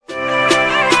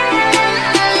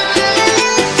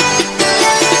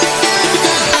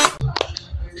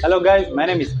Hello guys, my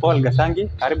name is Paul Gasangi.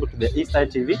 Karibu to the Eastside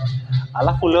TV.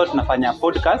 Alafu leo tunafanya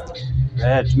podcast.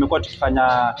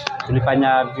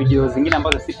 Tulifanya video zingine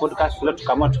ambazo si podcast. Leo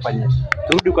tukaamua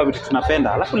turudi kwa vitu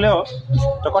tunapenda. Alafu leo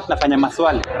tutakuwa tunafanya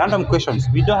maswali, random questions.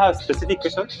 We don't have specific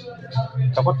questions.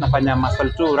 Tutakuwa tunafanya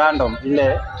maswali tu random,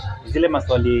 zile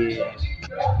maswali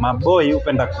maboy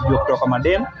upenda kujua kutoka kwa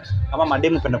madem, ama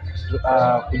madem upenda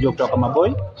kujua kutoka kwa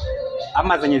maboy,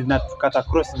 ama zenye zinatukata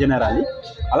cross generally.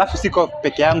 Alafu siko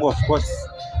peke yangu of course.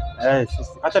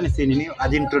 Acha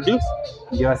introduce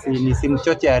ndio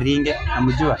nisimchoche aringe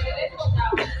namjua.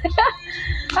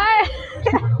 Hi.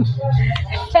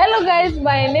 Hello guys,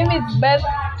 my name is Beth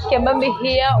Kebambi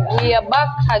here. We are back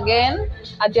again.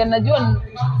 Ati anajua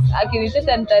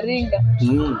akiniteta nitaringa.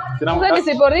 Sasa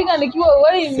nisiporinga nikiwa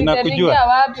wewe nitaringa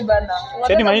wapi bana?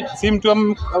 Si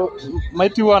mtu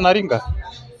maiti huwa anaringa.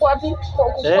 Wapi?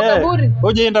 Kwa kaburi.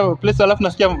 Hoje enda place alafu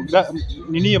nasikia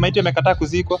nini hiyo maiti imekataa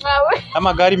kuzikwa.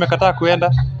 Ama gari imekataa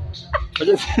kuenda.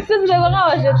 Sasa ndio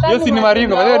washetani. Hiyo si ni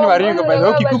maringo, bado ni maringo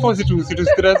bado. Ukikufa usitu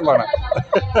stress bana.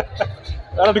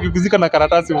 Hata tukikuzika na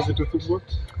karatasi usitusumbue.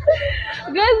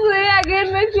 Guys,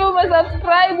 again make sure you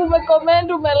subscribe, you comment,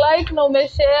 you like, na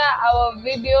share our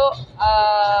video.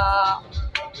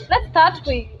 Let's start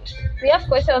with we have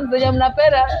questions zenye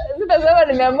mnapenda. Sitasema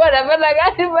nimeambiwa napenda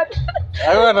gani but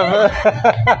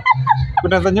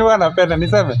kuna zenye wanapenda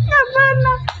niseme? Hapana.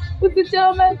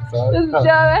 Usichome.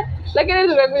 Lakini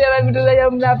tumekuja na vitu zenye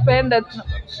mnapenda.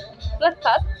 Let's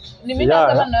start.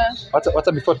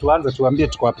 Wacha before tuanze tuambie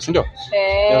tuko wapi, si ndio? Of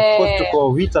course tuko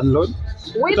Wheaton Lodge.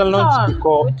 Wheaton Lodge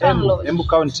tuko Embu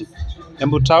County.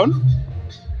 Embu Town.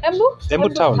 Embu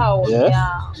Town. Yes.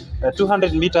 Yeah.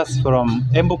 200 meters from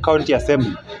Embu County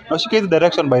Assembly. Now she gets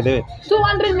direction by the way.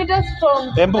 200 meters from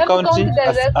Embu County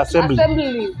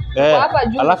Assembly.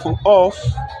 Alafu off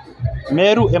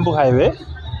Meru Embu Highway.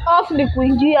 Off ni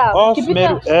kuingia.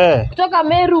 Meru, kutoka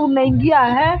Meru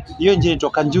unaingia hiyo njia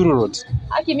inaitwa Kanjuru Road.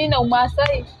 Haki mimi na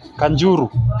Umasai.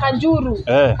 Kanjuru.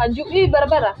 Hii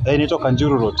barabara. Inaitwa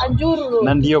Kanjuru Road.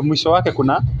 Na ndio mwisho wake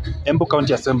kuna Embu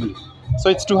County Assembly.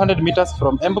 So it's 200 meters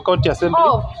from Embu County Assembly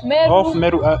off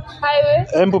Meru Highway.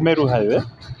 Embu Meru Highway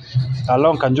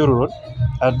along Kanjuru Road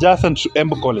adjacent to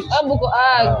Embu College.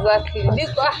 Exactly.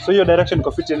 So your direction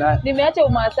iko fit na. Nimeacha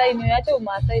Umasai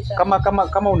sana.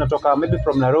 Kama unatoka maybe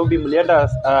from Nairobi mlienda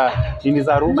nini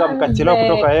za Ruga mkachelewa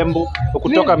kutoka Embu,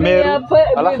 kutoka Meru,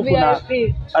 alafu kuna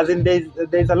as in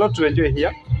there is a lot to enjoy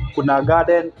here. Kuna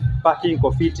garden, parking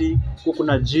kofiti,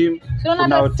 kuna gym,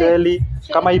 kuna hoteli.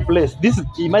 Kama hii place,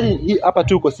 imagine hii hapa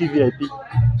tu uko CVIP.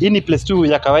 Hii ni place tu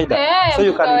ya kawaida. So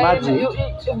you can imagine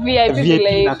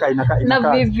VIP na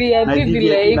VIP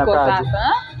vile iko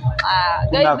sasa.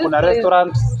 Kuna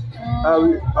restaurants.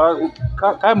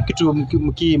 Kama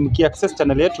mki access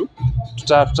channel yetu,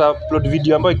 tuta upload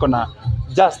video ambayo iko na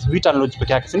just Wheaton Lodge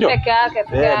peke yake, si ndio? Peke yake.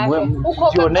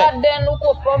 Uko garden,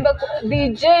 uko pombe,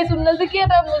 DJs, unasikia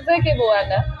hata muziki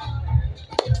bwana.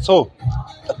 So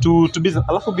to business.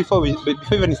 Alafu before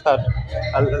even start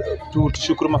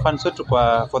tushukuru mafans wetu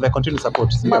for the continued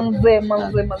support. Manze.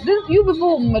 You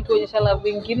people mmetuonyesha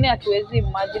love vingine hatuwezi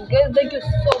imagine. Guys, thank you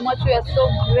so much. We are so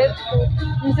grateful.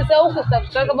 Msisahau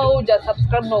kusubscribe kama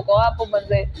hujasubscribe na uko hapo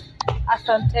manze.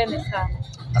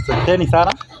 Asanteni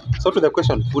sana. So to the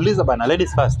question, uliza bana,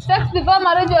 ladies first. Sex before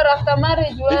marriage or after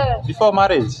marriage wewe? Before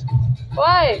marriage.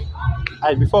 Why?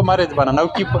 Before marriage bana, na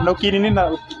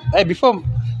ukinina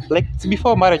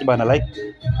before marriage bana, like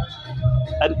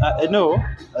I know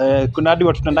kuna hadi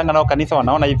watu tunandanga nao kanisa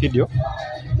wanaona hii video.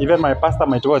 Even my pastor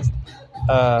might watch.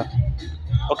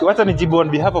 Okay, wacha nijibu on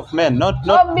behalf of men,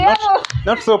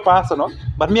 not so personal,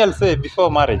 but me I'll say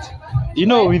before marriage. You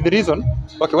know, with the reason.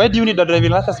 Okay, why do you need a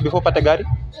driving license before pate gari?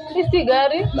 Sisi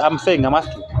gari? I'm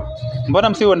asking. Mbona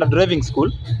msi uenda driving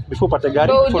school before pate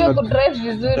gari? Ndio ku drive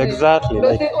vizuri. Exactly.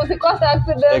 Usikose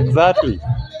accident. Exactly.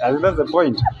 That's the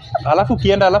point. Alafu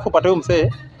kienda alafu pate msee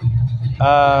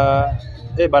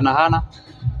bana hana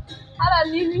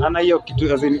nini? Hana hiyo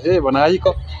kitu azini bana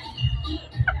haiko.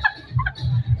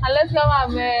 Unless kama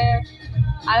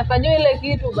amefanywa ile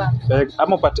kitu bana.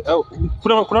 Ama upate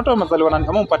kuna watu wamezaliwa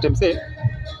ama upate msee,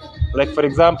 like for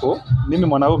example mimi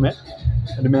mwanaume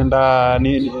nimeenda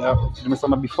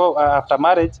nimesoma before after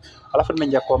marriage, alafu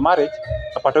nimeingia kwa marriage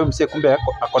napata huyo msee kumbe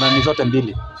akona ni zote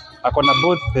mbili. Akona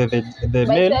both the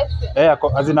male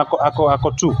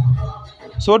ako two.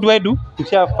 So what do I do?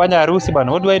 Tukishafanya harusi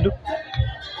bana, what do I do?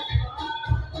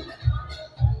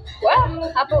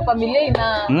 Hapo familia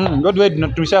ina what do I do?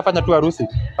 Tumeshafanya tu harusi.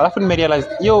 Alafu nimerealize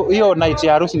hiyo night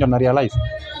ya harusi ndio na realize.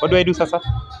 What do I do sasa?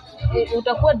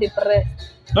 Utakuwa depressed.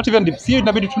 not even sio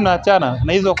inabidi tunaachana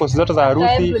na hizo kosi zote za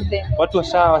harusi. Everything. Watu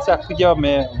washakuja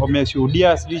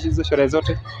wameshuhudia sijui hizo sherehe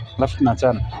zote, alafu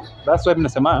tunaachana. That's why mimi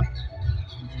nasema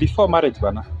before marriage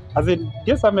bana, as in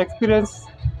get some experience,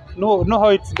 know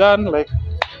how it's done, like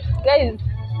Guys,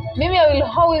 mimi I will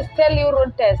always tell you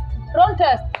road test. Road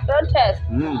test.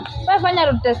 Wewe fanya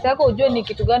road test yako ujue ni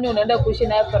kitu gani unaenda kuishi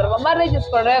naye forever. Marriage is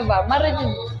forever. Marriage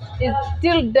is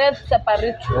till death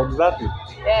separate you. exactly.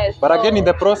 Yes. But again in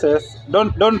the process,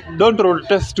 don't road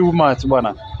test too much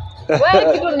bwana.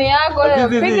 Wewe kitu ni yako,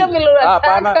 piga vile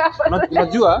hapana, unataka.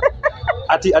 unajua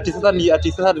ati sasa ni road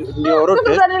test.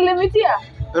 Sasa nilimitia.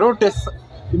 Road test,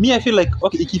 me I feel like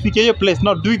okay, ikifikia hiyo place,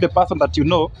 not doing the person that you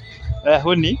know,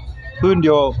 huyu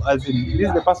ndio, as in this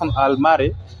is the person I'll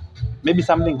marry, maybe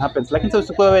something happens, lakini sasa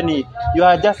usikuwa wewe ni you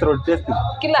are just road testing.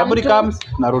 Kila Somebody mtu. comes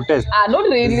na road test. Not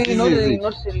really, This not is really, it.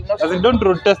 not really. As in don't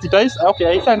road test it is okay,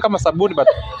 aisha kama sabuni, but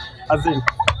as in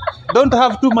don't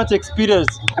have too much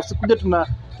experience. Usikuja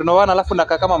tunawana alafu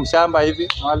nakaa kama mshamba hivi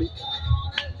mahali,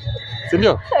 si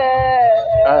ndio?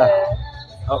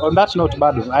 On that note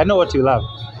bado I know what you love.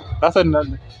 Sasa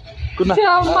kuna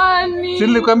Jamani. si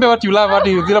nilikwambia what you love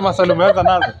hadi zile maswali umeanza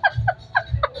nazo.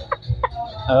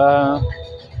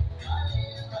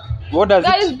 What does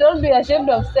Guys, it? don't be ashamed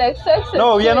of sex. Sex is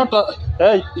No, we are sweet. not.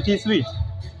 Hey, it is sweet.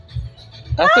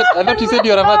 I thought you said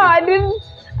you are a No, virgin.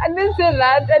 I didn't say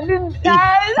that. I didn't.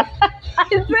 I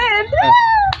said.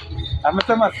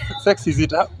 Amesema sex is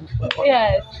it?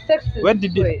 Yes, sex is When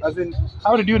did sweet. you? As in,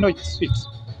 how did you know it's sweet?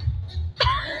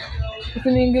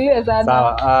 Usiniingilie sana.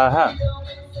 Sawa.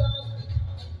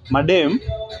 Madam,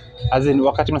 as in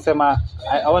wakati unasema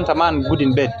I want a man good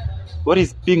in bed. What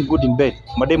is being good in bed?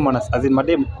 Madam, as in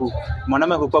madam,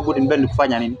 mwanaume kuwa good in bed ni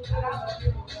kufanya nini?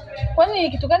 Kwani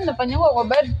kitu gani nafanyanga kwa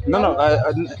bed? No.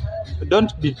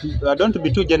 Don't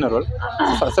be too general.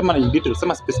 Sema in detail.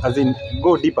 Sema as in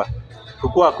go deeper.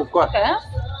 Kukua. Okay.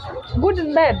 Good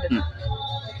in bed.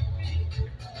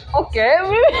 Okay.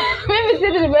 Mimi si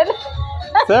in bed.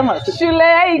 Sema. Shule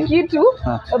ya hii kitu,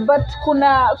 Ah. but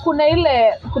kuna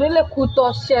ile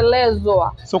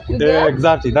kutoshelezwa. So Yeah.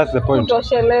 exactly, that's the point.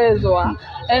 Kutoshelezwa.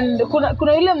 And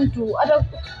kuna ile mtu hata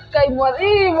kaimwa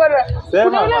hii bora. Sema.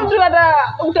 Kuna ile mtu hata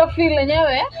utafeel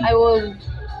yenyewe I was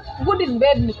good in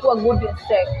bed ni kuwa good in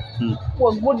sex.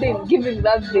 Kuwa good in giving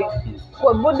that thing.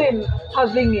 Kuwa good in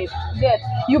having it. Get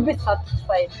you be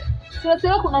satisfied.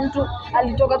 Sasa kuna mtu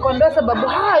alitoka kwa ndoa sababu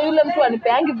yule mtu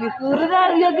anipeangi vizuri na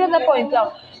aliongeza point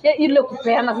out. Ya ile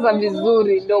kupeana sasa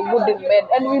vizuri ndio good in bed,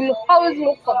 and we will always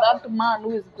look for that man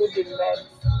who is good in bed.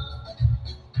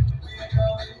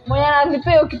 Mwenye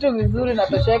ananipea hiyo kitu vizuri na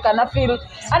tosheka na feel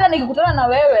hata nikikutana na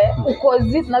wewe uko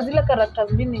na zile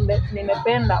characters mimi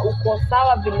nimependa, uko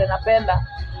sawa vile napenda,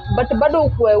 but bado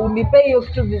ukwe unipea hiyo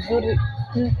kitu vizuri,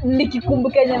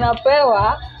 nikikumbuka yenye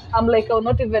napewa I'm like I will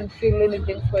not even feel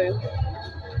anything for you.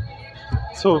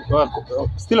 So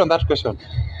still on that question,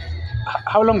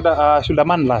 how long should a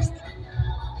man last?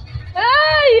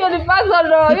 You're the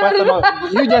personal.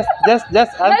 You just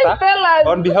answer tell us.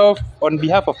 on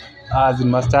behalf of as in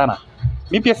Mastana.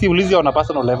 Mi pia siulizi on a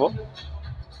personal level.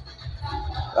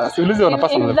 Siulizi on a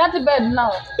personal in level. that bed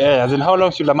now. Yeah, as in how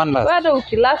long should a man last? Bado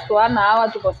ukilast 1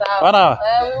 hour tuko sawa. 1 hour?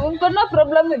 We've got no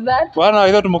problem with that. 1 hour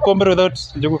without mkombe, without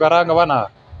njugu karanga, 1 hour.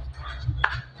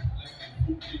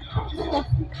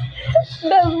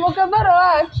 Does mukabero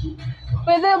work?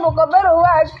 Whether mukabero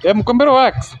work? Mkombero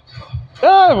wax.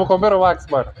 Mkombero wax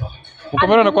bwana.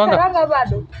 Mkombero nakuanga. Karanga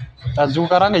bado. Njugu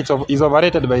karanga is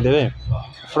overrated by the way.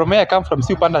 From where I come from,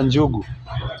 si upanda njugu.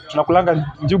 Tunakulanga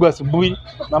njugu asubuhi,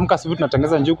 naamka asubuhi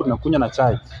tunatengeneza njugu tunakunywa na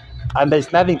chai. And there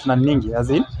is nothing tunaningi, as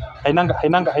in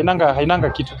hainanga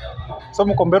kitu. So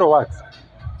mkombero works.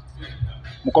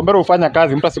 Mkombero hufanya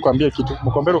kazi, mtu asikwambie kitu.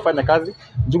 Mkombero hufanya kazi.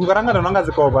 Njugu karanga naonanga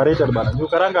ziko overrated bana. Njugu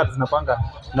karanga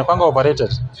zinapanga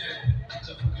overrated.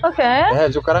 Okay.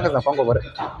 Njugu karanga zinapanga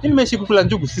overrated. Mimi nimeishi kukula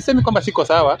njugu, sisemi kwamba siko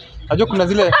sawa. Najua kuna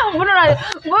zile Mbona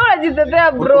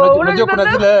unajitetea bro? Unajua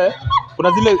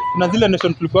kuna zile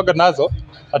nation tulikuwaga nazo,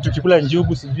 atukikula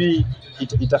njugu sijui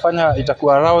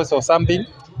itakuwa aroused or something.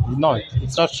 No,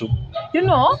 it's not true.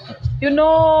 You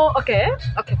know, okay,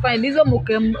 fine. Hizo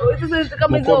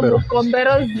kama hizo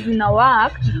mkombero zina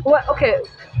work. Okay.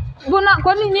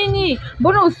 Kwani nyinyi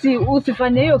mbona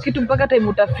usifanye hiyo kitu mpaka time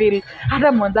utafeel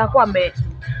hata mwenzako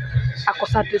ako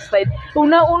satisfied.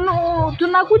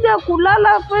 Tunakuja kulala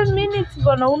 5 minutes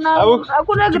bwana,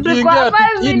 hakuna kitu kwa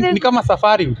 5 minutes. Ni kama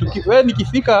safari. Wewe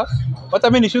nikifika hata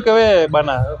mimi nishuke wewe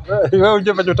bwana. Wewe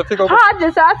uje pale utafika huko.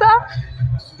 Sasa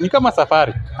ni kama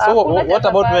safari. So what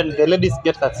about when the ladies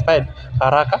get satisfied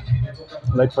haraka?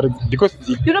 like because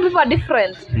you know people are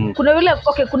different. Kuna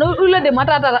yule dem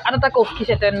hata anataka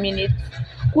ufikishe 10 minutes.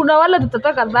 Kuna wale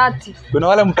tutataka 30. Kuna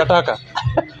wale mtataka.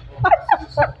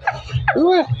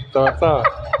 Sawa.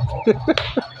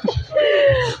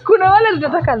 Kuna wale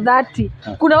tutataka 30.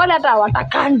 Kuna wale hata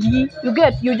hawatakangi. You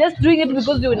get, you just doing it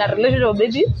because you're in a relationship or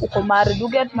maybe uko married. You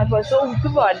get my point. So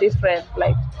people are different.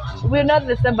 Like we're not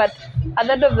the same, but at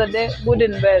the end of the day, good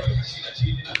in bed.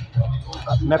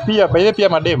 Na pia by pia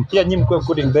madem, pia nyinyi mko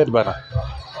good in bed bana.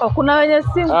 Kuna wenye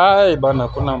single. Ai bana,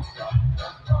 kuna.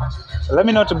 Let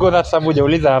me not go that sababu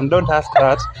hujauliza. Don't ask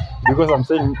that because I'm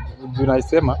saying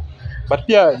unaisema. But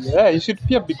pia you should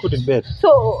be good in bed.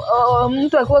 So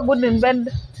mtu akiwa good in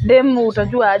bed, dem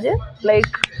utajua aje? Like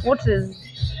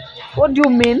what do you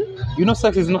mean? You know,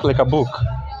 sex is not like a book.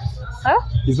 Huh?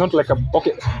 It's not like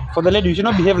okay, for the lady you should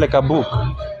not behave like a book.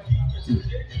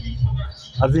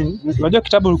 As in, unajua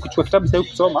kitabu kuchukua kitabu sasa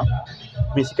kusoma,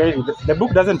 basically the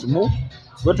book doesn't move.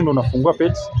 Wewe ndio unafungua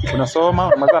page, unasoma,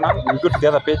 unamaliza you go to the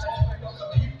other page.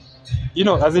 You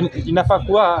know, as in inafaa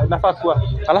kuwa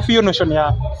alafu hiyo notion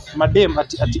ya madem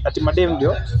ati madem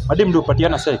ndio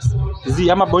upatiana sex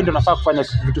ama boy ndio unafaa kufanya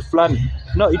vitu fulani.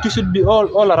 No, it should be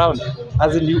all around,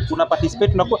 as in una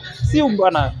participate, unakuwa si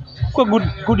bwana kuwa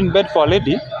good in bed for a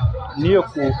lady niyo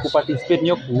kuparticipate,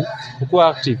 niyo kuwa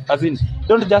active, as in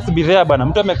don't just be there bana,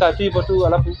 mtu amekaa hivyo tu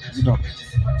alafu you know.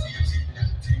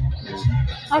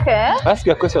 Okay, ask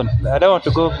your question. I don't want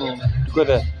to go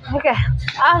there. Okay,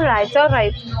 all right.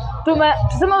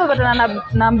 Tuseme umepatana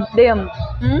na dem.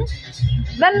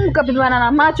 Then mkapimana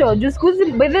na macho. Juu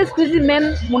by the squeeze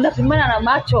men mnapimana na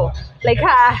macho. Like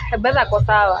bedha kwa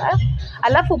sawa.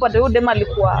 Alafu upate huyo dem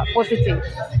alikuwa positive.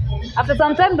 After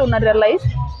some time ndo una realize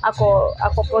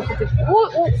ako positive.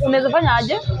 Unaweza fanya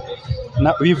aje?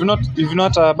 Na we've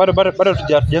not bado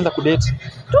tujaanza kudate.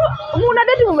 Muna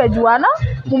date, mumejuana,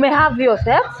 mume have your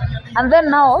sex, and then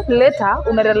now later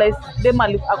una realize dem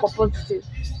ako positive.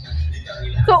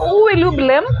 So who will you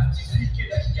blame?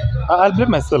 I'll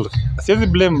blame myself. Siwezi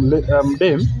blame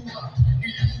dem.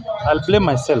 I'll blame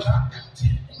myself.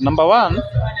 Number one,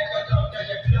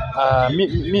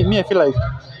 me I feel like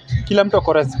kila mtu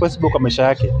ako responsible kwa maisha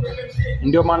yake.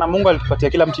 Ndio maana Mungu alitupatia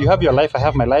kila mtu, you have your life, I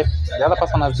have my life, the other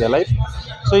person has their life.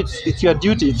 So it's your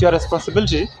duty, it's your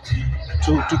responsibility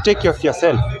to take care of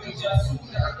yourself.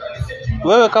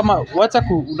 Wewe kama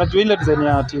unajua ile design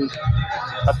ya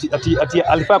ati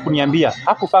alifaa kuniambia,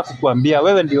 hakufaa kukuambia,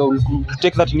 wewe ndio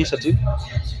take that initiative.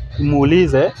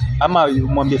 Muulize ama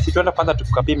umwambie si tuenda kwanza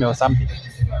tukapime or something.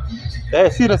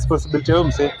 Si responsibility wewe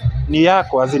mse, ni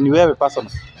yako, as in wewe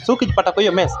personal. So ukijipata kwa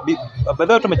hiyo mess,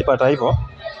 baadaye tumejipata hivyo,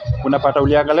 unapata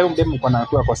uliangalia mdemu kwa na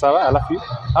kwa sawa, alafu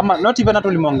ama not even hata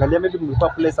ulimwangalia, maybe mlikuwa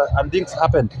place and things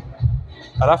happened.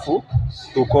 Alafu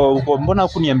uko mbona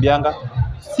hukuniambianga?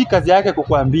 Si kazi yake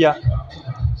kukuambia.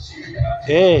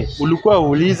 Ulikuwa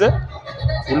uulize,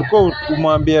 ulikuwa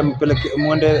umwambie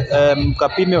muende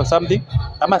mkapime or something,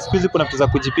 ama siku hizi kuna vitu za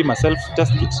kujipima, self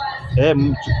test kit.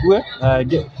 Mchukue,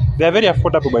 they are very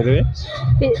affordable by the way.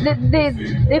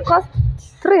 They cost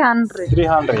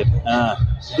 300.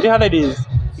 300 is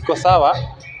iko sawa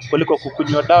kuliko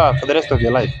kukunywa dawa for the rest of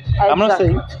your life.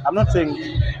 Exactly. I'm not saying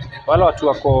wale watu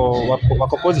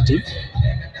wako positive.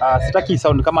 Sitaki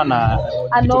sound kama na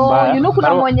kitu mbaya. You know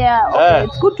kuna mwenye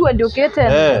it's good to educate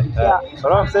and That's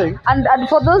what I'm saying. And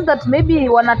for those that maybe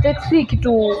wanna take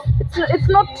kitu, it's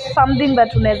not something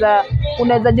that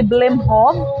unaweza blame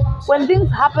home. When things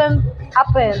happens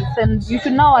and you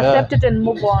should now accept it and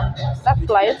move on. That's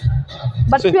life.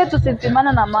 But pia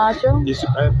tusipimana na macho. If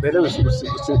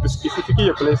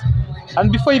your place.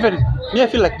 And before even, I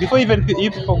feel like before even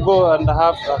you people go and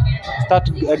start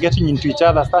getting into each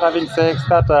other, start having sex,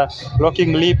 start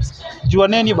locking lips,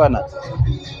 juaneni bana.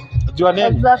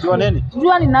 Juaneni.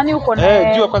 Jua ni nani uko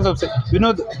naye. Jua kwanza, you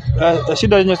know,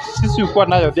 shida yenye sisi uko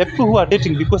nayo, there are people who are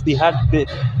dating because they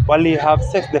have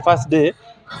sex the first day.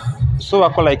 So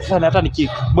wako like, sasa hata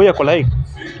boy ako like,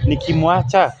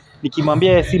 nikimwacha,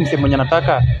 nikimwambia yeye si mse mwenye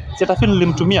nataka, si atafeel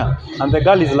nilimtumia, and the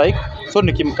girl is like, so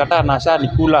nikimkataa na asha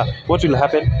nikula, what will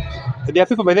happen? There are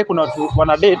people by the way kuna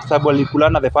wana date sababu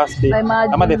walikulana the first day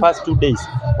ama the first 2 days.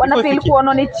 Wana feel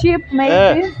kuona ni cheap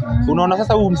maybe. Unaona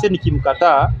sasa huyu mse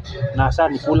nikimkataa na asha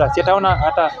nikula, si ataona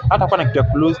hata kwa na kitu ya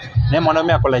close, na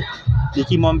mwanaume ako like,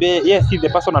 nikimwambia yes si the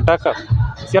person nataka,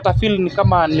 si atafeel ni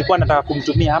kama nilikuwa nataka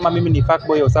kumtumia ama mimi ni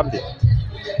fuckboy or something.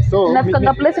 So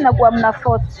nafika place na kuwa mna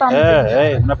force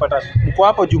something. Unapata mko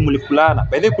hapo juu mlikulana.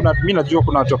 By the way mimi najua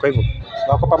kuna watu hivyo.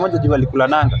 Wako pamoja juu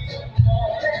walikulananga.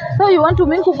 So you want to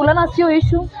mean kukulana sio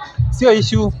issue? Sio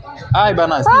issue. Ai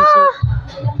bana, sio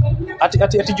issue.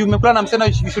 Ati juu mmekulana msena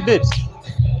you should date.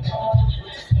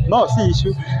 No, see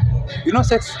issue. You know,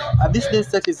 sex at this day,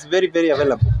 sex is very, very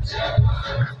available.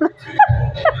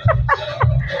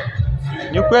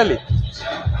 Ni ukweli.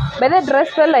 Bele dress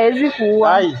fella hizi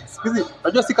kuua. Ai, sikizi,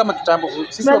 unajua si kama kitambo.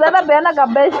 Sisi Nazana beana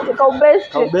kabest.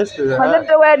 Kaubest.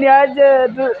 Mazete wewe ni aje.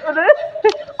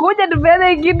 Kuja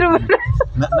tupende kitu.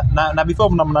 Na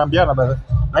before mnaambiana baba.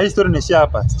 Na hii story inaishia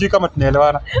hapa. Sijui kama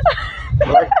tunaelewana.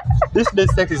 Like, this day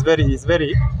sex is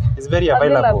very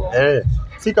available.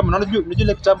 Si kama unajua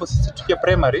ile kitambo sisi tukiwa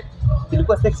primary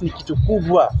ilikuwa sex ni kitu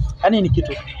kubwa. Yaani ni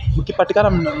kitu mkipatikana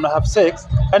mna have sex,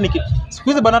 yaani siku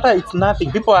hizi bana hata it's nothing.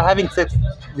 People are having sex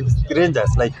with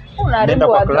strangers like nenda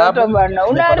kwa club.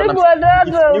 Unaharibu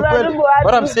watoto.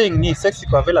 What I'm saying ni sex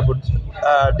iko available.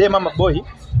 Day mama boy,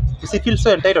 usi feel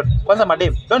so entitled. Kwanza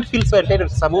madem, don't feel so entitled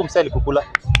sababu msali kukula.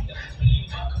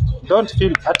 Don't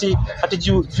feel ati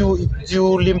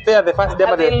you limpea the first day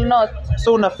but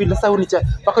so una feel sasa unicha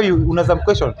paka unaweza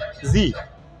question z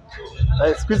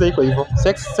squeeze iko hivyo.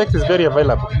 Sex is very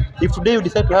available. If today you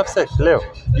decide to have sex leo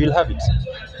you will have it.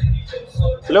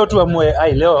 Leo tu amue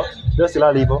leo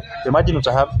silali hivyo. Imagine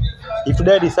uta have. If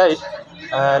today I decide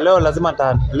leo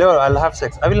lazima leo I'll have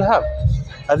sex, I will have.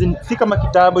 As in, si kama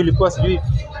kitabu ilikuwa sijui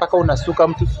paka unasuka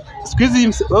mtu. Siku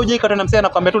hizi wewe uje ikatana msee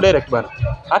anakuambia tu direct bana.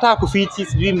 Hata hakufichi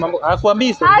sijui mambo,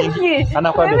 hakuambii sio nyingi.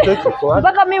 Anakuambia tu kwa.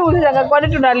 Mpaka mimi ulitaka kwa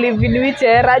nini tuna live in which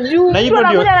era juu. Na hivyo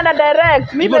ndio na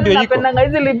direct. Mimi napenda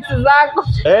hizo lips zako.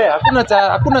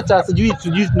 Hakuna cha sijui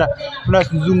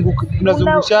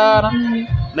tunazungushana.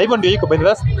 Na hivyo ndio iko, but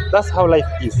that's how life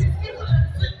is.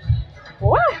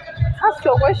 What? Ask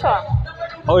your question.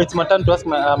 Oh, it's my turn to ask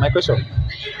my question.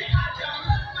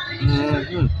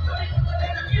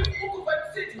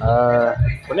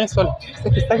 Kuna swali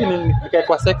sitaki nikae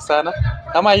kwa sex sana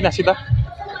kama haina shida.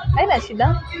 Haina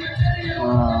shida.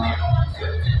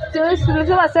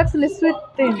 Tunasema sex ni sweet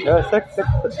thing. Yeah,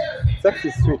 sex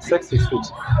is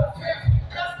sweet.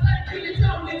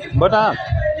 Mbona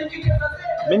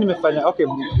mimi nimefanya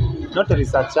not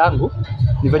research yangu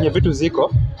ni venye vitu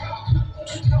ziko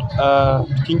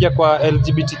tukiingia kwa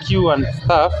LGBTQ and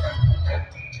stuff,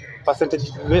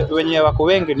 percentage wenye wako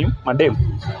wengi ni madem.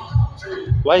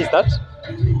 Why is that?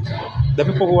 The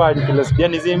people who are into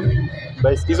lesbianism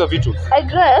by hizo vitu. I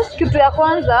guess kitu ya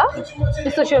kwanza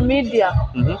ni social media.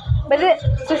 But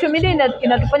social media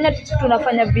inatufanya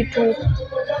tunafanya vitu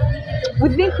we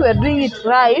think we are doing it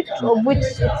right of which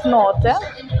it's not.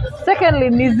 Secondly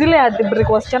ni zile heartbreak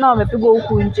wasichana wamepigwa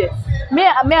huku nje.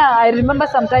 I remember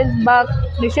sometimes back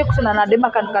nishekutana na dema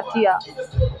kanikatia.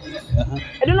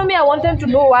 I don't know, I wanted to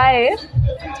know why.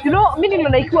 You know, mimi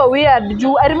niliona ikiwa weird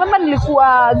juu I remember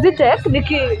nilikuwa Zitek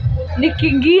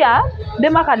nikiingia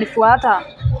dema kanifuata.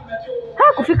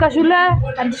 Kufika shule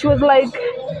and she was like,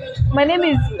 my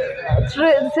name is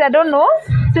I don't know,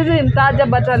 sisi mtaja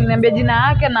but aliniambia jina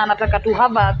yake na anataka to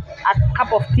have a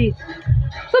cup of tea.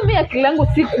 So mimi akili yangu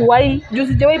sikuwahi juu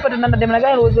sijawahi patana na dema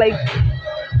gani. Was like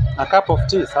a cup of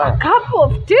tea, sawa. A cup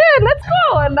of tea, let's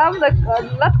go. And I was like,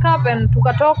 let's cup, and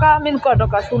tukatoka, mimi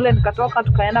nikatoka shule, nikatoka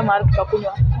tukaenda mahali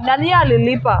tukakunywa. Nani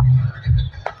alilipa?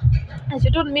 And she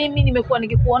told me mimi nimekuwa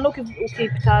nikikuona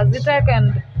ukipita Zitek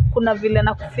and kuna vile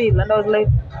na kufeel. And I was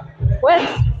like,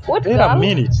 what Wait a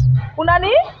minute.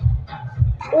 Unani?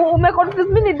 Umeconfuse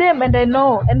me ni dem, and I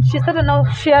know. And she started now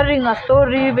sharing a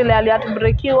story vile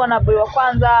aliatbreakiwa na boy wa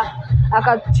kwanza,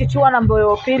 akachichiwa na boy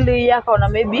wa pili, akaona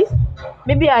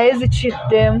maybe haezi cheat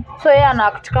them. So yeye ana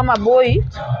act kama boy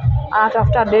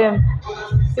anatafuta dem.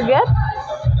 You get?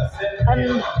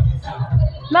 And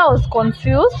now I was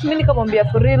confused. Mimi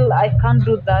nikamwambia for real I can't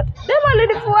do that. Dem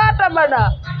alinifuata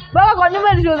bana. Baba kwa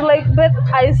nyuma she was like, but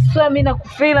I swear mimi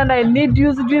nakufeel and I need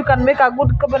you so you can make a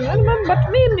good couple.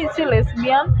 But mimi si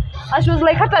lesbian. And she was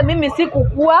like, hata mimi si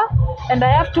kukua and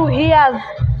I have 2 years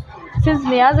since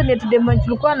nianze ni demo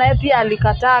tulikuwa naye pia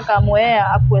alikataa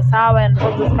kamwea akue sawa and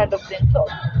all those kind of things.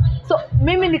 So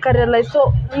mimi nikarealize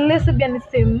so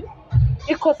lesbianism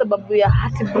iko sababu ya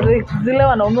heartbreak zile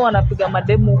wanaume wanapiga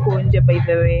mademu huko nje by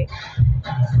the way.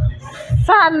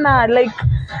 Sana like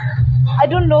I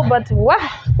don't know but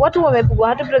watu wamepigwa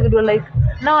heartbreak do like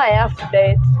now I have to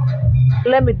date.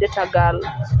 Let me date a girl.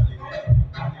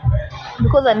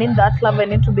 Because I need that love, I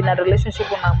need to be in a relationship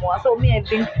unaamua. So me I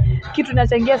think kitu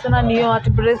nachangia sana ni hiyo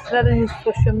heartbreak, that is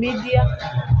social media.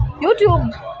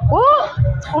 YouTube,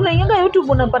 unaingia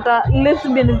YouTube unapata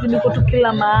lesbianism iko tu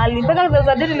kila mahali. Mpaka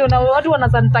sasa date niliona watu wana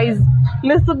sanitize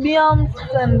lesbians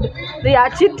and they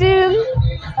are cheating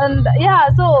and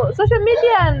yeah, so social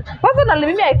media and personally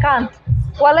mimi I can't.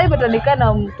 Walai beta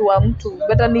nikana mtu wa mtu.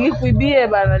 Beta nikuibie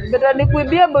bana. Beta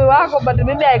nikuibie boy wako but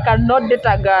mimi I cannot date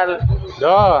a girl.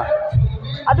 Yeah.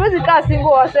 Hatuwezi kaa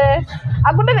single wase.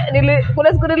 Hakuna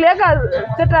kuna siku niliweka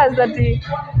status ati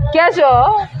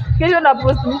kesho na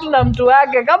post mtu na mtu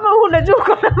wake. Kama unajua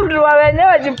kuna mtu wa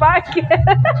wenyewe jipange.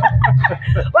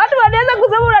 Watu wanaanza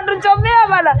kusema unatuchomea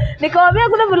bana. Nikamwambia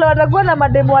kuna vile watakuwa na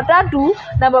mademu 3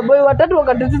 na maboi 3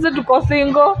 wakati sisi tuko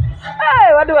single.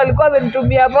 Watu walikuwa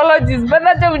wamenitumia apologies.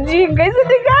 Bana cha ujinga. Hizi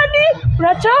ni gani?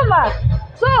 Unachoma.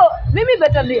 So mimi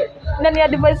better ni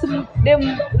advice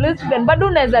them lesbian bado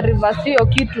unaweza reverse hiyo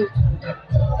kitu.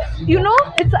 You know,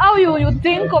 it's how you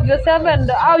think of yourself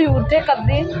and how you take a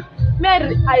thing.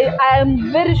 I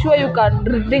am very sure you can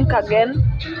rethink again.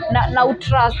 Now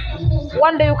trust.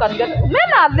 One day you can get.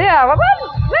 Men are there.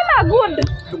 Men are good.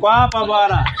 Tuko hapa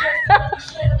bwana.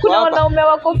 Kuna wanaume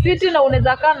wako fiti na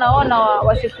unaweza kaa nao na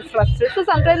wasikufrustrate. So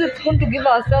sometimes it's good to give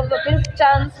ourselves a first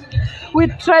chance. We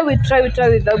try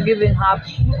without giving up.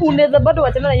 Unaweza bado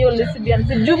wachana na hiyo lesbian.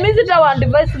 Jumizi tawa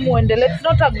advice muendelee. It's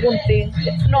not a good thing.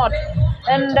 It's not.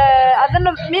 And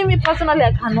mimi personally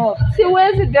I cannot.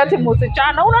 Siwezi date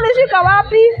msichana. Unanishika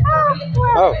wapi?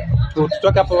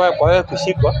 Tutoke hapo kwa wewe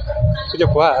kushikwa kuja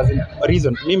kwa as in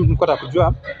reason. Mimi niko nataka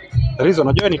kujua reason.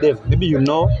 Unajua ni dem. Maybe you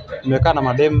know umekaa na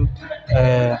madem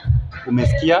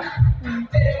umesikia.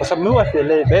 Kwa sababu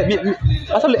mimi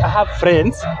personally I have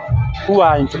friends who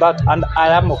are into that and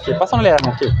I am okay. Personally I am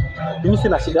okay. Mimi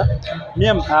sina shida.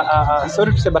 Mimi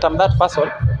sorry to say but I'm that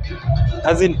person.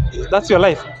 As in that's your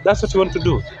life. That's what you want to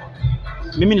do.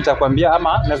 Mimi nitakwambia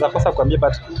ama naweza kosa kuambia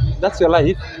but that's your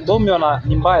life. Ndio umeona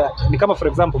ni mbaya. Ni kama for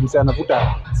example msee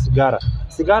anavuta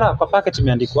sigara kwa packet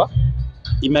imeandikwa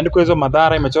hizo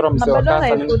madhara, imechorwa msee wa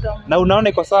kansa na unaona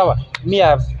iko sawa. Mimi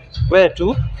wewe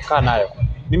tu kaa nayo.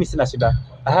 Mimi sina shida.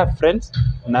 I have friends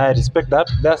and I respect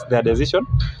that. That's their decision.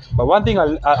 But one thing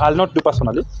I'll not do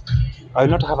personally, I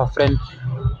will not have a friend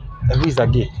who is a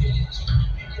gay.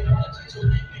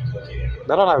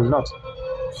 That one I will not.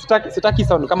 Sitaki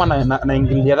sound kama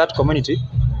naingilia that community,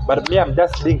 but me I'm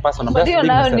just being personal. I'm just being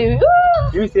myself.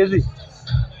 You see,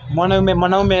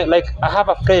 mwanaume like I have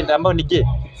a friend ambaye ni gay.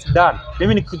 It's done.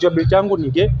 Mimi nikijua bill yangu ni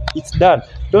gay, it's done.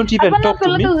 Don't even talk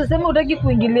to me. Usiseme utaki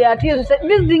kuingilia ati this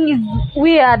thing is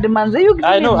weird man.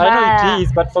 I know it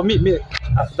is, but for me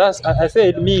that's I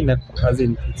said me as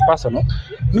in it's personal.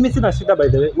 Mimi sina shida by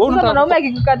the way. Wewe mwanaume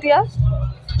akikukatia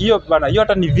hiyo bana, hiyo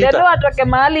hata ni vita. Ndio atoke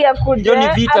mahali ya kuja. Hiyo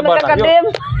ni vita bana.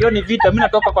 Hiyo ni vita. Mimi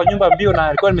natoka kwa nyumba mbio na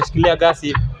alikuwa nimeshikilia gasi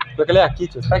hivi. Kuwekelea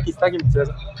kichwa. Sitaki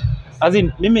mchezo. As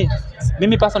in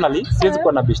mimi personally siwezi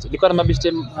kuwa na bishte. Niko na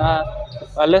mabishte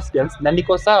lesbians na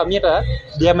niko sawa. Mimi hata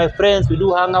they are my friends, we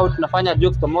do hang out, tunafanya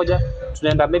jokes pamoja,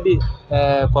 tunaenda maybe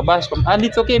kwa bash and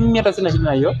it's okay. Mimi hata sina shida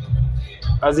na hiyo.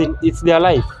 As in it's their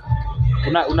life.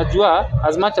 Unajua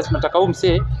as much as unataka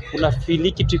umse una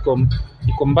feel kitu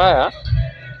iko mbaya,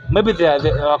 maybe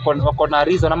they wako na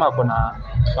reason ama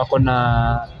wako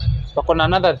na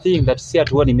another thing that si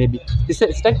atuoni maybe.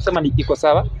 Sitaki kusema ni iko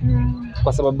sawa.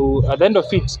 Kwa sababu at the end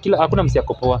of it hakuna msi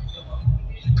yako poa.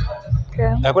 Okay.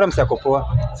 Hakuna msi yako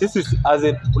poa. Sisi as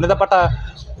in unaweza pata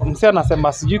msi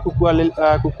anasema sijui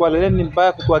kukua lele ni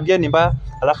mbaya, kukua gay ni mbaya,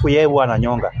 alafu yeye huwa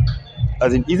ananyonga.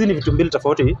 As in hizi ni vitu mbili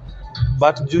tofauti,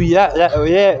 but juu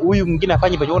yeye huyu mwingine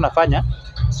afanye venye unafanya,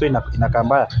 so inakaa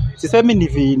mbaya. Sisemi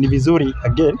ni vizuri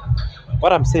again.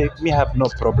 What I'm saying, me have no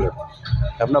problem.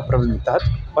 I have no problem with that.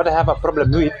 What I have a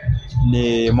problem with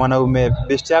ni mwanaume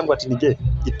best yangu ati ni gay.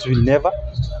 It will never.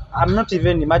 I'm not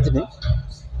even imagining.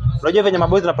 Unajua venye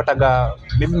maboys unapataga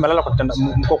maybe malala kwa kitanda,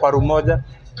 mko kwa room moja,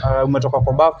 umetoka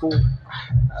kwa bafu,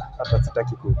 hata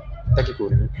sitaki ku.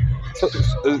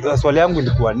 So swali yangu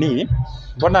ilikuwa ni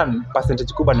mbona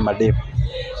percentage kubwa ni madem?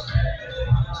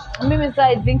 Mimi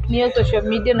I think ni social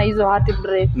media na hizo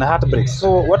heartbreak.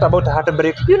 So what about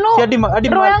heartbreak? You know,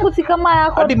 roho yangu si kama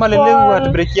yako. Hadi maleleu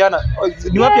heartbreak yana.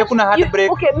 Ni wapi hakuna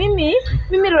heartbreak? Okay, mimi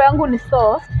roho yangu ni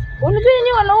soft. Unajua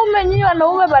nyinyi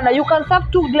wanaume bana, you can serve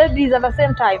 2 ladies at the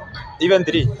same time. Even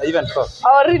 3, even 4.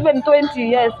 Or even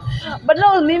 20, yes. But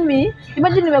now mimi,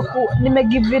 imagine nime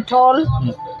give it all.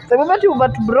 The moment you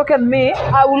but broken me,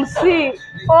 I will see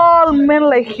all men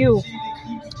like you.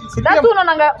 That's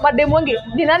unaonanga mademu wengi.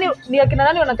 Ni akina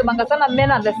nani wanasemanga sana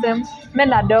men are the same,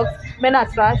 men are dogs, men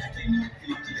are trash.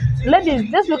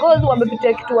 Ladies, just because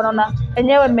wamepitia kitu wanaona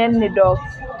enyewe men ni dogs.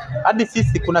 Hadi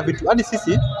sisi kuna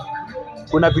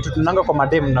vitu tunanga kwa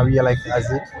mademu na we are like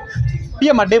as it.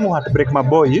 Pia mademu heartbreak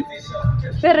maboy.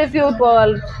 Very few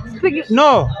people.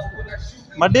 No.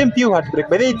 Mademu pia heartbreak.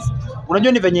 But it's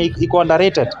unajua ni venye iko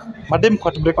underrated. Mademu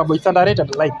heartbreak maboy is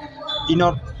underrated, like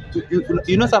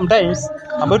you know sometimes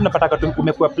ambayo tunapata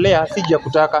umekuwa player siji ya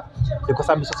kutaka kwa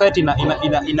sababu society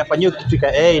inafanyia kitu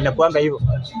inakuanga hivyo.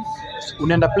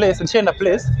 Unaenda place and she enda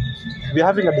place, we are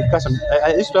having a discussion.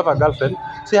 I used to have a girlfriend,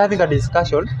 so having a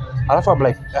discussion Alafu I'm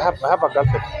like I have a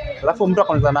girlfriend. Alafu mtu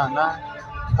akaniza na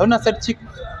hauna side chick.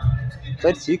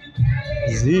 Side chick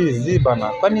zi bana.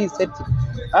 Kwani side chick?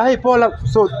 Ai pola,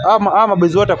 so ama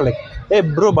bezi wote like hey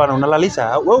bro bana,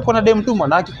 unalalisha wewe, uko na dem tu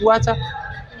mwana akikuacha.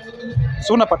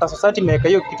 So unapata society imeweka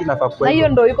hiyo kitu inafaa kwa. Na hiyo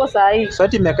ndio iko sahihi.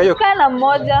 Society imeweka hiyo. Kana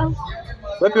mmoja.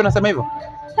 Wewe pia unasema hivyo?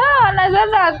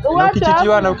 Anaweza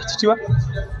ukichitiwa na ukichitiwa?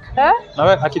 Na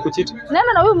wewe akikuchiti? Nani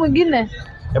na huyu mwingine?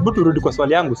 Hebu turudi kwa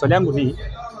swali yangu. Swali yangu ni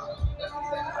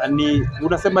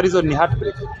unasema reason ni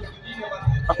heartbreak.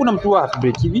 Hakuna mtu wa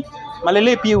heartbreak hivi.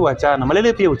 Malele pia huachana,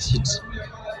 malele pia ucheat.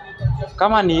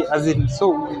 Kama ni as in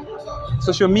so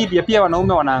social media pia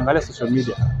wanaume wanaangalia social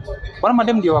media. Wana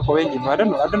madem ndio wako wengi. I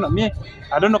don't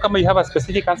know kama you have a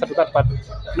specific answer to that part. Mimi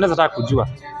naweza taka kujua.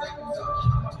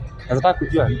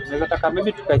 Naweza taka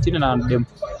maybe tukae chini na dem.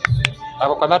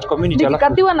 Hapo kwa that community alafu.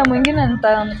 Nikikatiwa na mwingine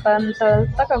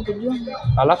nitataka kujua.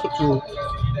 Alafu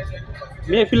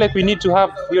I feel like we need to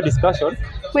have your discussion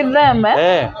with them,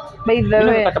 by the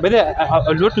way. I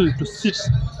want to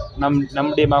sit na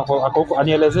mdema ako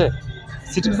anielezee.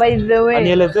 By the way,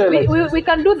 anielezee. We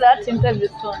can do that interview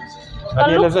soon.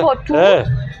 Look for two.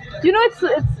 You know it's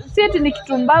ni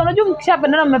kitu mbaya. Unajua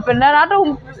mkishapendana mmependana, hata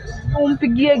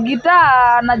umpigie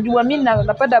gitaa anajua mimi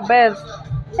napenda bass.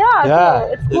 So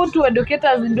it's good to educate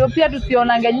us, ndio pia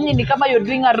tusionanga nyinyi ni kama you're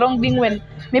doing a wrong thing when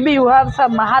maybe you have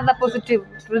some other positive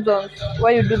reasons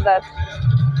why you do that.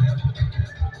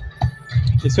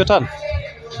 It's your turn.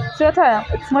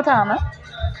 It's my turn.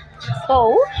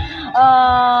 So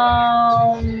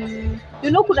you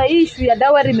know kuna hii issue ya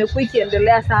dowry imekuwa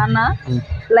ikiendelea sana.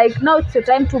 Like now it's your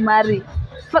time to marry.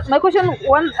 My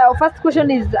first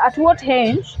question is, at what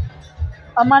age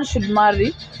a man should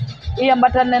marry?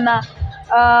 Iambatane na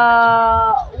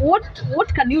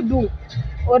what can you do,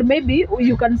 or maybe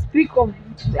you can speak of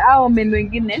hao men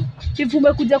wengine. If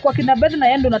umekuja kwa kina Beth na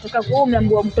yeye ndo unataka kuoa,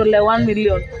 umeambiwa mtole 1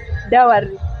 million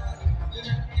dowry,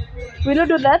 will you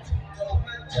do that?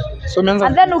 So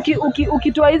and then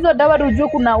ukitoa hizo dowry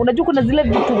unajua kuna zile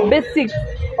vitu basic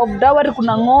of dowry,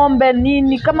 kuna ng'ombe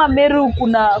nini kama Meru,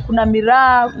 kuna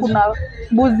miraa, kuna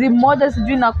mbuzi mmoja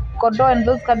sijui na kondoo and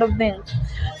those kind of things.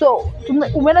 So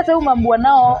umeenda sasa umeambiwa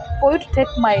nao, for you to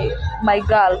take my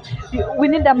girl we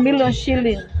need 1 million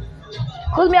shillings.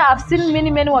 Because me I've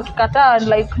seen many wakikataa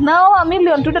like now 1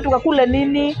 million tuende tukakule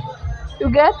nini, you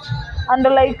get, and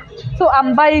like so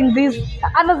I'm buying this,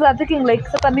 others are thinking like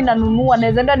sasa mimi nanunua,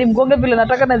 naweza enda nimgonge vile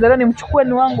nataka, naweza enda nimchukue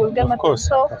ni wangu, you get my.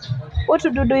 So what to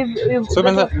do if so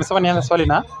msema nianza swali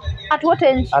na at what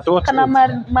age can a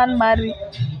man marry?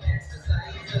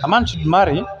 A man should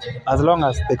marry as long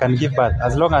as they can give birth,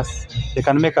 as long as they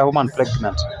can make a woman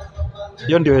pregnant.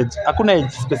 Hiyo ndio age. Hakuna age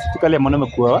specifically ya mwanaume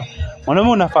kuoa.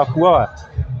 Mwanaume unafaa kuoa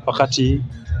wakati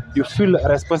you feel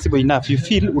responsible enough, you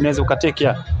feel unaweza ukatake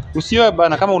care. Usioe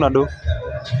bana kama unado.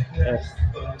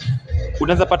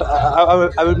 Unaweza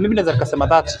pata mimi naweza kusema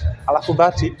that, alafu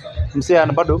that msee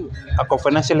ana bado ako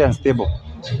financially unstable.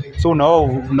 So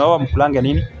unaoa mkulange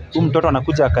nini? Huyu mtoto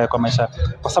anakuja akae kwa maisha.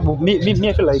 Kwa sababu me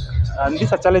feel like and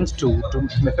this a challenge to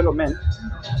my fellow men.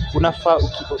 Unafaa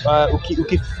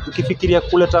ukifikiria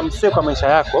kuleta msee kwa maisha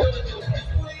yako,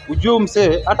 ujue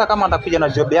msee hata kama atakuja na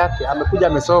job yake, amekuja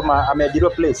amesoma,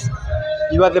 ameajiriwa place,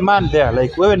 you are the man there,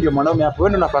 like wewe ndio mwanaume hapo,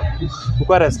 wewe ndio unafaa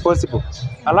kuwa responsible.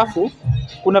 Alafu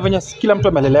kuna venye kila mtu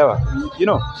amelelewa, you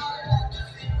know.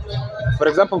 For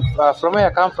example, from where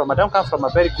I come from, I don't come from a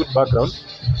very good background.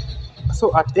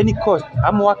 So at any cost,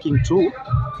 I'm working to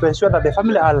ensure that the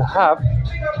family I'll have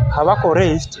hawako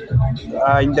raised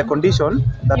in the condition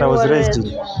that I was raised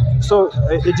in. So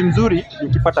age mzuri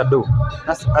ukipata do,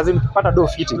 as in ukipata do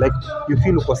fiti, like you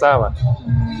feel uko sawa.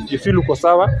 You feel uko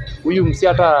sawa, huyu msi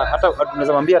hata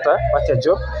tunaweza mwambia hata acha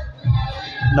job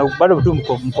na bado tu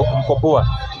mko poa.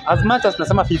 As much as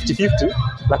tunasema 50-50,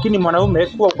 lakini mwanaume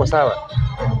kuwa uko sawa.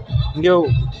 Ndio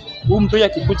huyu mtu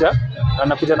akikuja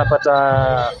anakuja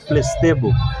anapata place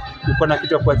stable, uko na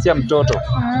kitu ya kuachia mtoto.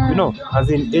 You know, as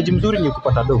in age mzuri ni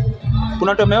ukipata do.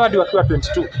 Kuna watu wameoa hadi wakiwa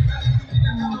 22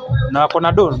 na wako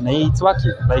na do na it's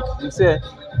working, like you say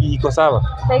iko sawa,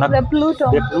 like the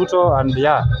Pluto and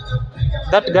yeah,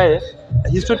 that guy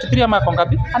he's 23 ama kwa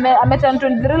ngapi? Ameturn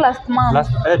 23 last month.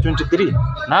 23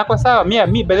 na ako sawa. Me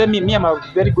I'm a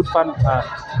very good fan,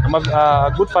 I'm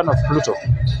a good fan of Pluto.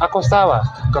 Ako sawa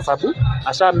kwa sababu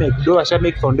asha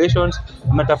make foundations,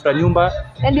 ametafuta nyumba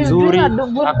nzuri,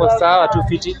 ako sawa tu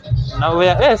fiti. Na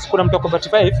wewe kuna mtu ako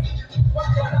 35,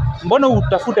 mbona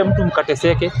utafute mtu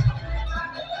mkateseke?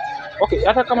 Okay,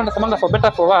 hata kama nasemanga for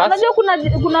better for worse.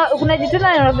 Unajua kuna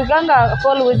jitena inafikanga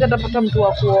always atapata mtu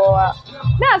wa kuoa.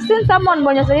 Me I've seen someone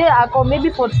mwenye sasa ako maybe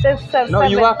 46. No,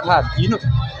 you work hard. You know,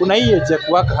 kuna hii age ya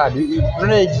work hard.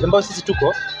 Kuna age ambayo sisi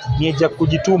tuko ni age ya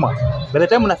kujituma. By the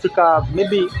time unafika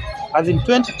maybe as in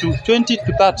 20 to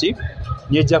 30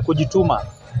 ni age ya kujituma.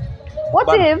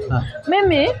 What if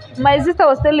mimi, my sister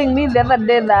was telling me the other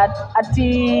day that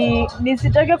ati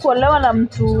nisitake kuolewa na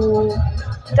mtu,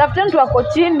 tafuta mtu wako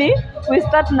chini, we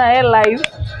start na yeye live.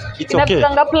 It's okay.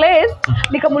 Inafika place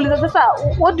nikamuuliza sasa,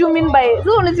 what do you mean by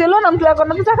so unisielewa na mtu wako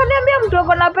na pesa? Akaniambia mtu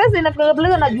wako na pesa inafika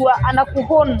place anajua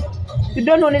anakuhon, you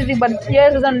don't know anything but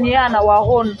yes sasa ni ana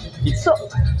wahon. So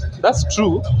that's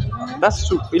true. That's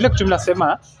true. Ile kitu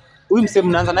mnasema huyu msemo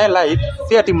mnaanza naye live,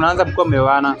 si ati mnaanza mko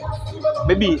mmewana.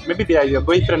 Maybe they are your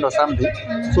boyfriend or something.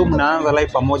 So mnaanza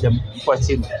live pamoja kwa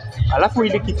chini. Alafu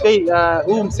ile kifei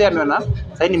huyu msemo ameona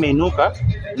sasa nimeinuka,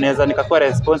 naweza nikakuwa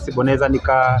responsible, naweza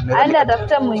aende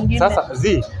atafuta mwingine. Sasa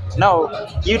now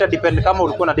hiyo ita depend kama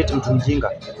ulikuwa na date mtu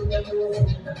mjinga.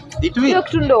 Hiyo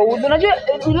kitu ndo unajua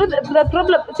the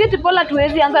problem, si tipola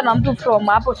tuwezi anza na mtu from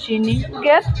hapo chini.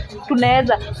 Get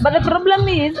tunaweza, but the problem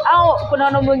is kuna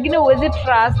wanaume wengine huwezi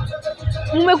trust.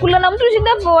 Mmekula na mtu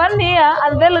shida for 1 year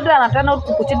and then later anatana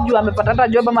kukuchiti juu amepata hata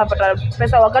job ama amepata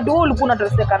pesa wakati wewe ulikuwa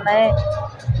unateseka naye.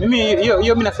 Mimi hiyo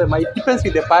mimi nasema it depends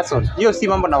with the person. Hiyo si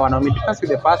mambo na wanaume, it depends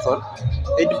with the person.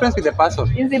 It depends with the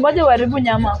person. Inzi moja uharibu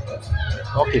nyama.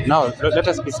 Okay, now let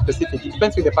us be specific. It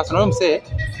depends with the person. Wewe msee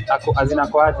ako aje?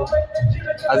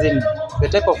 As in the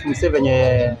type of msee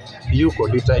venye yuko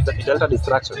italeta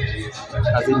distraction.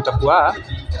 As in takuwa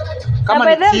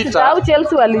kama ni cheater au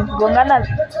Chelsea waligongana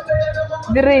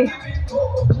 3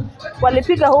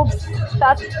 walipiga hoops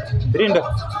 3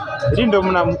 Rindo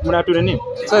mnatu nini?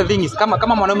 So the thing is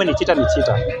kama mwanaume ni cheater.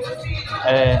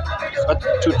 But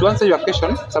to answer your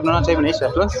question, sababu naona time inaisha.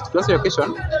 To answer your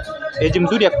question, age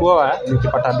mzuri ya kuoa ni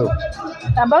ukipata do.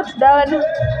 About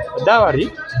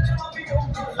Dowry,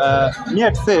 me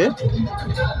I'd say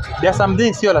there are some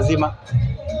things sio lazima.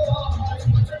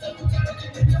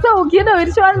 So ukienda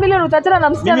uitisha 1 million utachana na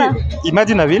msichana?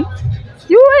 Imagine a will.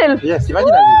 You will? Yes,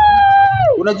 imagine a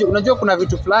will. Unajua kuna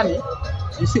vitu fulani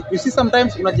you see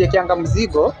sometimes unajiwekeanga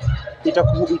mzigo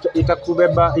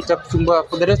itakubeba itakusumbua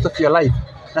for the rest of your life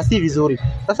na si vizuri.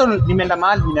 Sasa nimeenda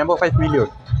mahali nimeambiwa 5 million.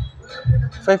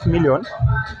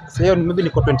 Sasa maybe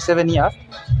niko 27 years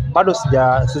bado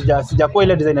sijakuwa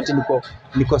ile design ati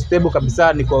niko stable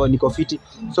kabisa, niko fiti.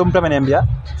 So mtu ameniambia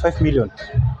 5 million.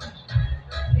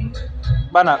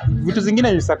 Bana vitu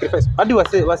zingine ni sacrifice. Hadi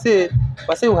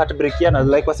wase heartbreakiana,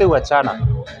 like wase huachana.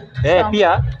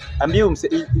 Pia ambie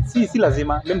si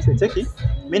lazima. Mimi msecheki,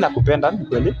 mimi nakupenda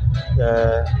kweli.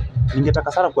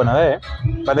 Ningetaka sana kuwa na wewe,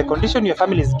 but the condition your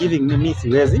family is giving me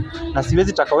siwezi, na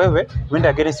siwezi taka wewe uende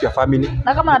against your family.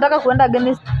 Na kama nataka kuenda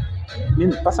against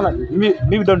mimi personally,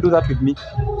 maybe don't do that with me.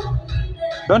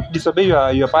 Don't disobey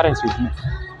your parents with me.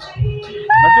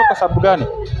 Unajua kwa sababu gani?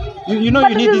 You know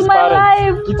you need these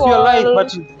parents. It's your life,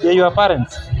 but they're your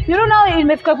parents. You know now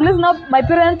imefika place now my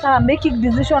parents are making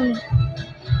decision.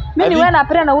 Mimi wewe na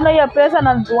parents na una hiyo pesa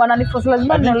na wananiforce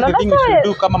lazima nilala. I think we should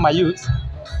do kama my youth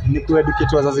ni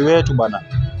kueducate wazazi wetu bana.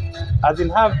 As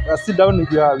in have a sit down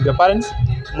with your parents,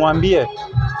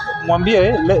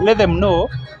 mwambie let them know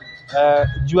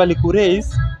jua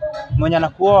likuraise mwenye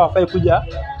anakuoa afai kuja.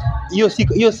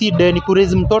 Hiyo si deni,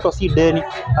 kuraise mtoto si deni.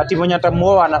 Ati mwenye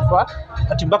atamuoa anafaa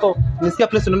ati mpaka nisikia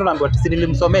place unaona naambiwa ati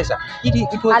nilimsomesha.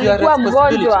 It was your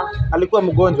responsibility. Alikuwa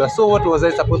mgonjwa. So what was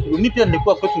I supposed to do? Mimi pia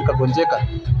nilikuwa kwetu nikagonjeka.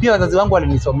 Pia wazazi wangu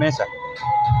walinisomesha.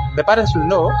 The parents should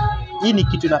know hii ni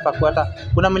kitu inafaa kuata.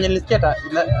 Kuna mwenye nilisikia hata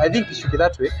I think it should be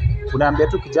that way. Unaambia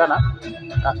tu kijana,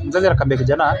 mzazi anakuambia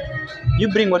kijana, you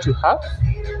bring what you have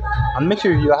and make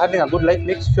sure you are having a good life.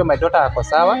 Make sure my daughter ako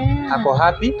sawa, ako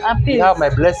happy. You have my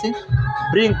blessing.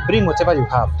 Bring whatever you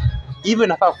have. Hivyo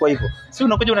inafaa kwa hivyo. Si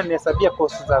unakuja unanihesabia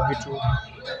cost za vitu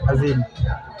azini.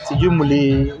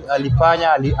 Sijui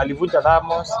alifanya, alivunja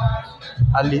thamos,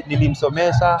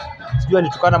 nilimsomesha, sijui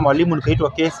alitukana mwalimu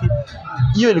nikaitwa kesi.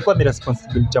 Hiyo ilikuwa ni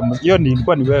responsibility. Hiyo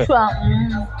ilikuwa ni wewe.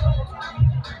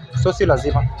 So si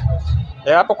lazima.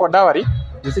 Hapo kwa dowry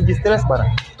usijistress bana.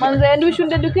 Manze, and we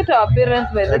should educate our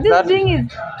parents better. Exactly.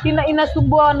 This thing is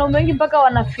inasumbua wanaume wengi mpaka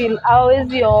wana feel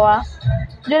hawezi oa.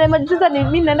 Jana imagine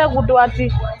mimi naenda kutoa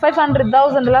ati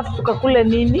 500,000 alafu tukakule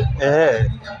nini?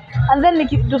 And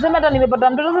then tuseme hata nimepata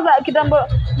mtoto sasa kitambo.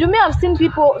 You may have seen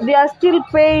people they are still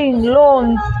paying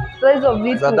loans size of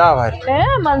vitu. Za dowry.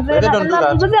 Manze,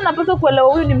 na mzazi anapaswa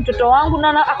kuelewa huyu ni mtoto wangu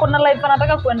na ako na life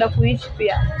anataka kuenda kuishi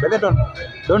pia. But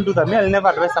don't do that. Me I'll never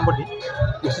advise somebody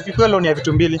usichukue loan ya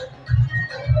vitu mbili.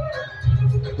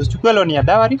 Usichukue loan ya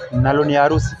dowry na loan ya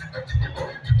harusi.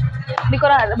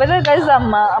 Because by the way guys,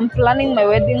 I'm planning my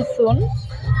wedding soon.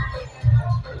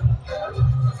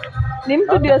 Ni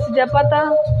mtu ndio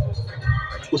sijapata.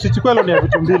 Usichukue loan ya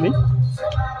vitu mbili.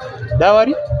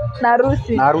 Dawari Na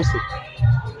harusi. na harusi.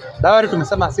 Dawari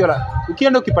tumesema sio la.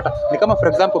 Ukienda ukipata ni kama for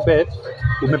example babe,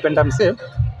 umependa msee,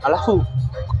 alafu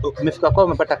umefika kwao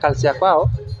umepata culture kwao,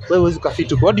 wewe huwezi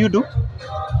kufit. What do you do?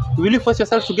 Will you force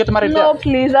yourself to get married No, there?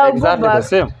 please, I'll Exactly go back. the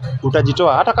same.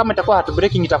 Utajitoa hata kama itakuwa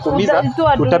heartbreaking, itakuumiza,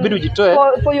 Utajitoa tu utabidi ujitoe.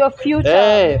 for your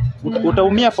future.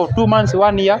 Utaumia for 2 months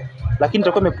 1 year, lakini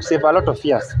itakuwa imekusave a lot of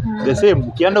years. The same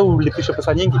ukienda ulipisha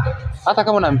pesa nyingi, hata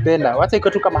kama unampenda, wacha iko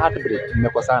tu kama heartbreak,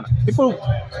 mmekosana.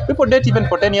 People date even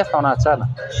for 10 years na wanaachana.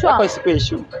 Sure. Hapo isipe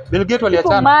issue. Bill Gates People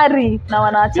waliachana. marry na Bill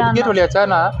wanaachana. Gates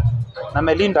waliachana na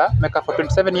Melinda meka for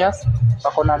 27 years,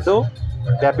 wako na do,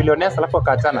 they are billionaires, alafu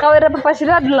wakaachana. Kawera Papa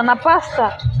Shirandula na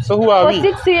pasta So who are for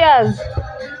we? 6 years.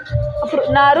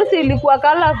 Na harusi ilikuwa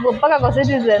kala mpaka kwa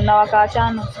Citizen na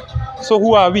wakaachana. So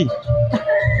who are we?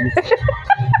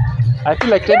 I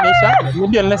feel like time isha,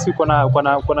 maybe unless uko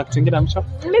na kitu kingine amcho.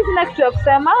 Mimi sina kitu ya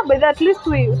kusema, but at least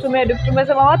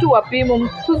tumesema watu wapimu,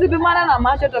 tusipimana na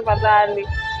macho tafadhali.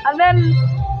 And then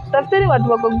tafuteni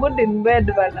watu wako good in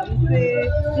bed bana.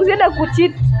 Msiende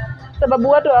kucheat sababu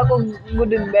watu wako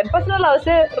good in bed. Personal I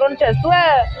say run test.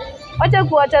 Acha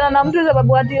kuachana na mtu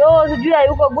sababu ati sijui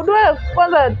hayuko good. Wewe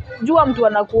kwanza jua mtu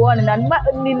anakuona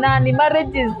na ni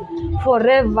marriage is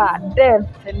forever, death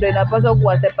ndio inapaswa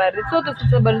kuwa separate. So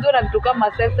tusisababishwe na vitu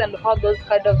kama sex and all those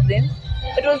kind of things.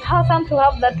 It was awesome to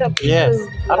have that topic. Yes.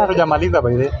 Hata tujamaliza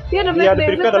by the way. Yeah, We had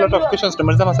prepared a lot of questions.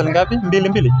 Tumaliza maswali ngapi?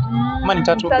 Mbili. Ama ni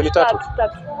tatu? Mbili tatu.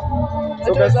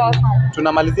 So guys,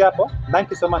 tunamalizia hapo.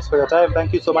 Thank you so much for your time.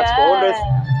 Thank you so much for always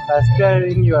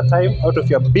sparing your time out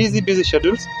of your busy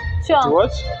schedules to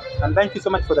watch. And thank you so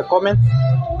much for the comments.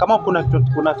 Kama kuna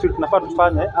feel tunafaa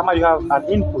tufanye ama you have an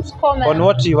input on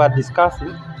what you are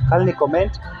discussing, kindly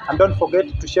comment, and don't forget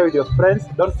to share with your friends.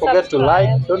 Don't forget to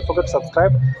like, don't forget to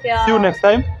subscribe. Yeah. See you next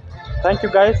time. Thank you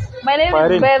guys. My name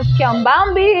is Beth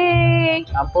Kiambambi.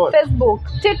 I'm Paul. Facebook,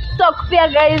 TikTok pia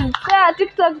guys. Yeah,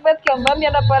 TikTok Beth Kiambambi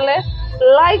ana pale.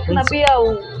 Like na pia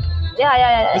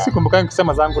yeah. Nisikumbuka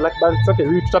kusema zangu like, but it's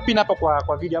okay. Tutapina hapo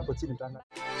kwa video hapo chini tanga.